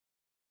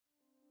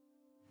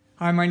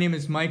Hi, my name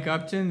is Mike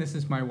Upton. This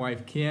is my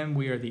wife, Kim.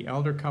 We are the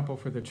elder couple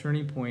for the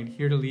Turning Point,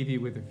 here to leave you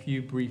with a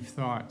few brief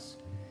thoughts.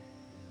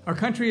 Our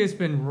country has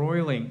been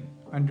roiling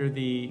under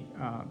the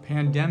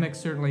pandemic,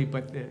 certainly,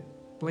 but the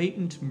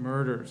blatant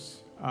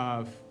murders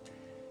of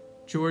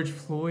George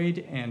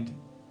Floyd and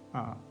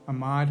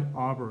Ahmaud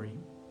Arbery.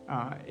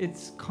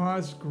 It's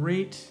caused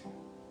great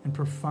and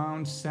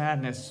profound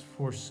sadness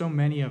for so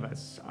many of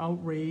us,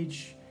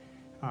 outrage,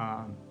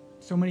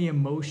 so many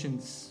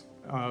emotions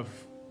of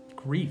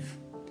grief.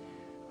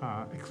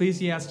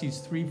 Ecclesiastes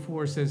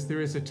 3:4 says,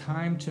 "There is a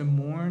time to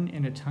mourn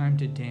and a time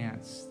to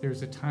dance.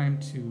 There's a time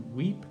to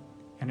weep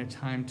and a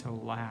time to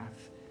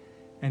laugh."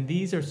 And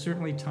these are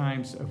certainly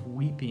times of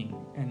weeping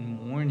and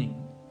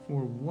mourning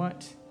for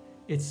what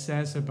it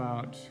says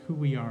about who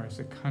we are as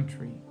a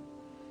country.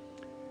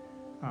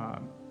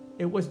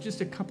 It was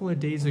just a couple of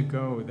days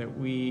ago that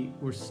we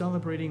were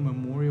celebrating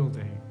Memorial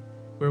Day,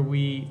 where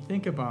we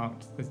think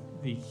about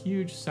the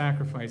huge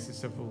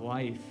sacrifices of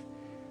life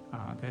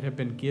that have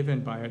been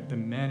given by the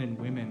men and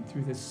women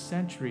through the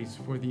centuries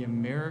for the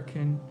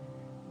American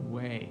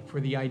way, for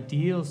the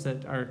ideals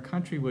that our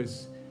country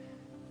was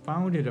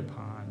founded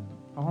upon.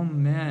 All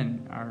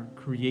men are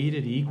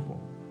created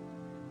equal.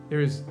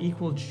 There is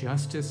equal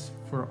justice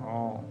for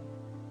all.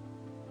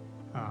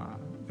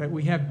 That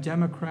we have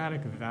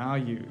democratic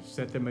values,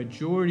 that the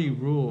majority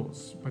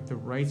rules, but the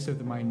rights of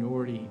the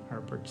minority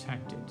are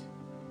protected.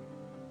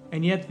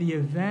 And yet the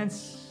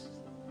events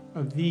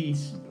of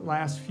these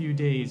last few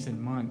days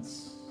and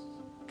months,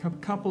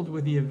 coupled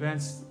with the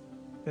events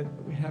that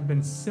have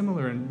been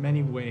similar in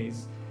many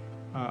ways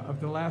of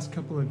the last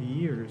couple of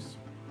years,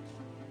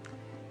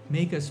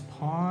 make us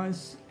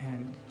pause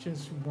and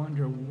just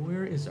wonder,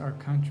 where is our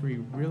country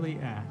really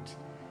at,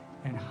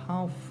 and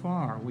how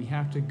far we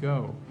have to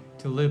go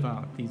to live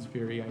out these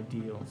very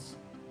ideals.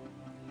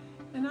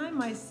 And I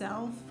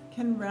myself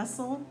can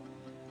wrestle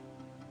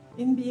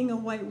in being a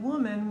white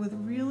woman with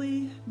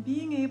really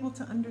being able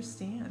to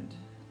understand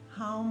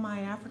how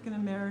my African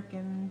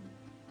American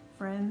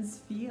friends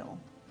feel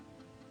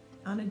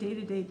on a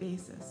day-to-day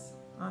basis,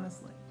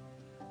 honestly.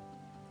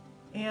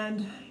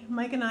 And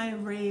Mike and I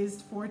have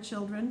raised 4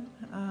 children,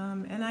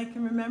 and I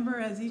can remember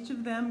as each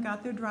of them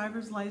got their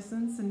driver's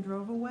license and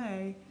drove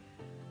away,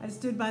 I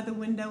stood by the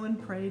window and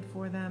prayed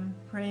for them,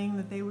 praying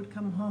that they would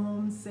come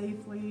home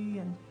safely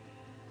and,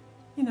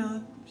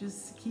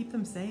 just keep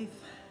them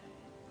safe.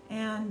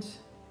 And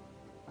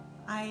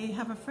I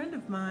have a friend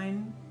of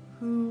mine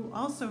who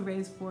also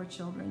raised 4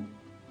 children,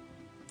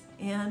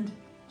 and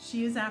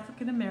she is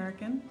African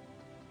American.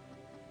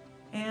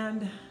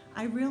 And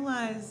I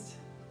realized,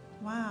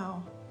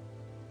 wow,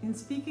 in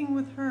speaking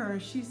with her,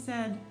 she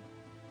said,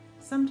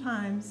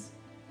 sometimes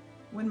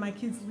when my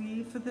kids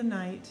leave for the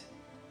night,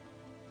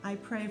 I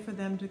pray for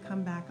them to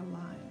come back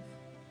alive.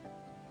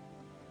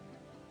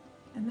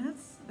 And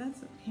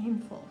that's a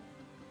painful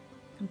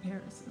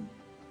comparison.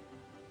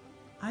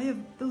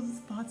 Those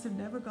thoughts have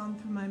never gone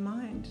through my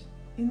mind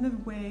in the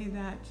way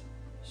that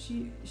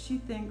she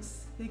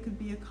thinks they could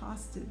be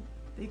accosted,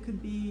 they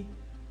could be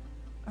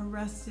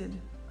arrested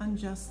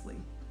unjustly.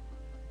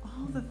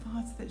 All the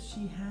thoughts that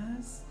she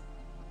has,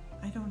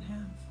 I don't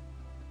have.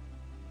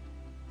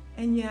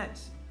 And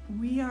yet,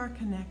 we are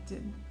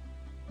connected.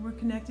 We're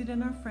connected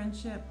in our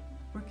friendship.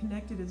 We're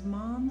connected as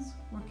moms.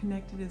 We're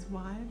connected as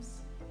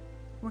wives.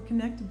 We're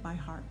connected by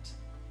heart.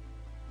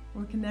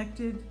 We're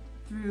connected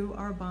through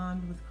our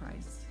bond with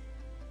Christ.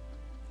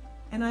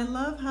 And I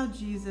love how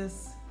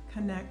Jesus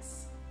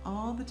connects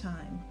all the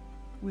time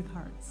with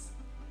hearts.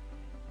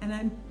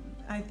 And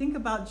I think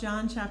about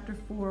John chapter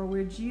 4,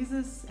 where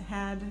Jesus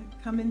had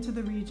come into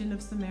the region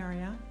of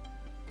Samaria.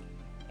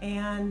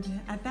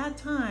 And at that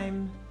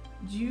time,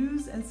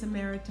 Jews and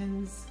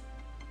Samaritans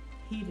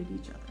hated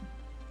each other.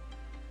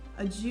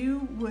 A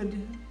Jew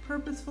would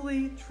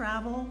purposefully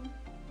travel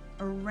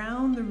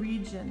around the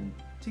region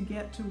to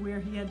get to where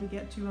he had to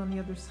get to on the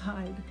other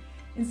side,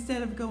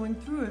 instead of going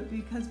through it,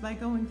 because by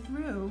going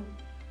through,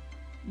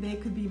 they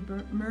could be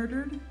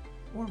murdered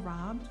or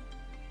robbed.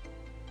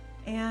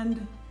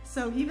 And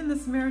so even the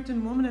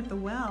Samaritan woman at the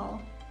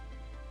well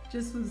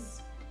just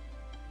was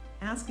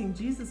asking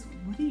Jesus,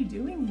 what are you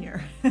doing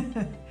here?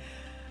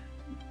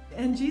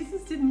 And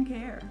Jesus didn't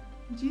care.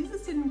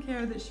 Jesus didn't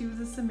care that she was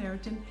a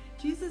Samaritan.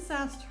 Jesus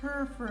asked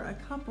her for a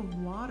cup of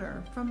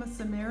water from a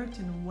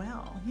Samaritan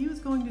well. He was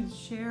going to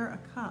share a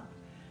cup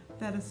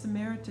that a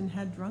Samaritan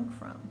had drunk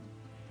from.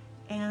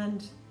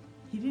 And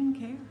he didn't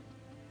care.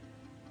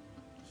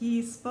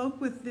 He spoke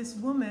with this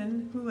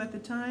woman who at the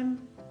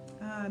time,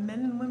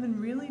 men and women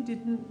really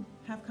didn't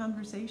have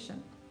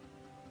conversation.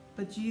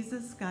 But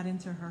Jesus got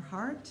into her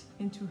heart,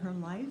 into her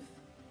life,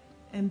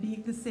 and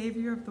being the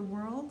Savior of the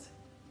world,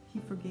 he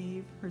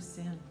forgave her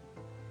sin.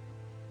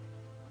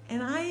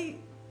 And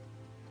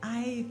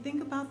I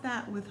think about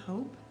that with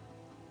hope,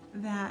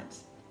 that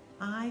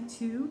I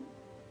too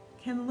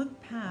can look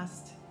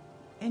past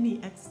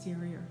any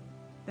exterior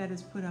that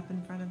is put up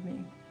in front of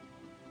me.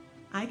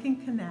 I can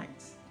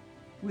connect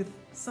with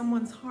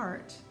someone's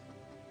heart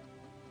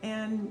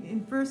And in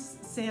 1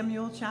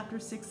 Samuel chapter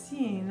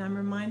 16, I'm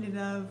reminded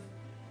of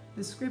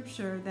the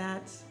scripture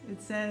that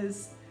it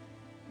says,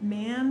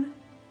 man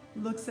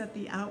looks at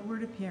the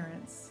outward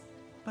appearance,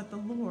 but the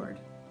Lord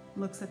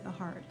looks at the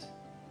heart.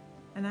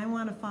 And I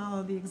want to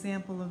follow the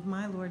example of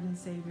my Lord and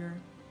Savior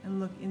and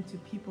look into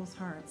people's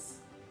hearts,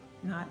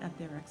 not at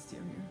their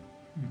exterior.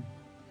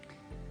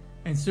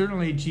 And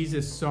certainly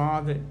Jesus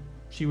saw that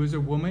she was a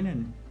woman,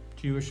 and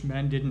Jewish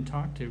men didn't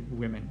talk to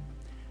women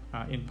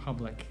in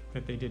public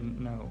that they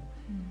didn't know.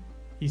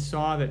 He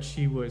saw that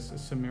she was a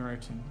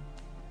Samaritan.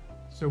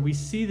 So we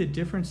see the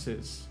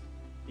differences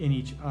in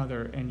each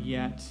other, and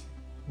yet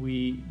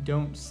we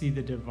don't see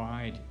the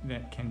divide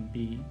that can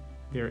be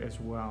there as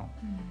well.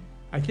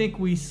 I think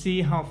we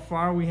see how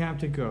far we have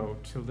to go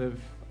to live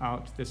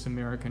out this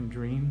American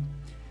dream,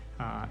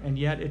 and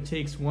yet it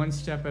takes one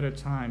step at a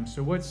time.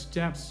 So what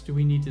steps do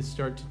we need to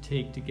start to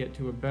take to get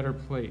to a better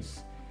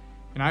place?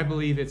 And I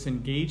believe it's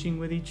engaging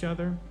with each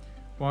other,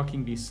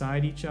 walking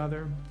beside each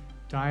other,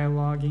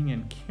 dialoguing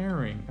and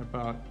caring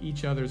about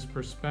each other's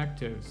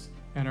perspectives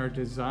and our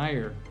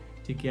desire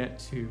to get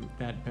to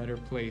that better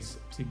place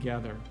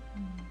together.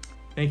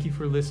 Thank you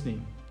for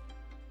listening.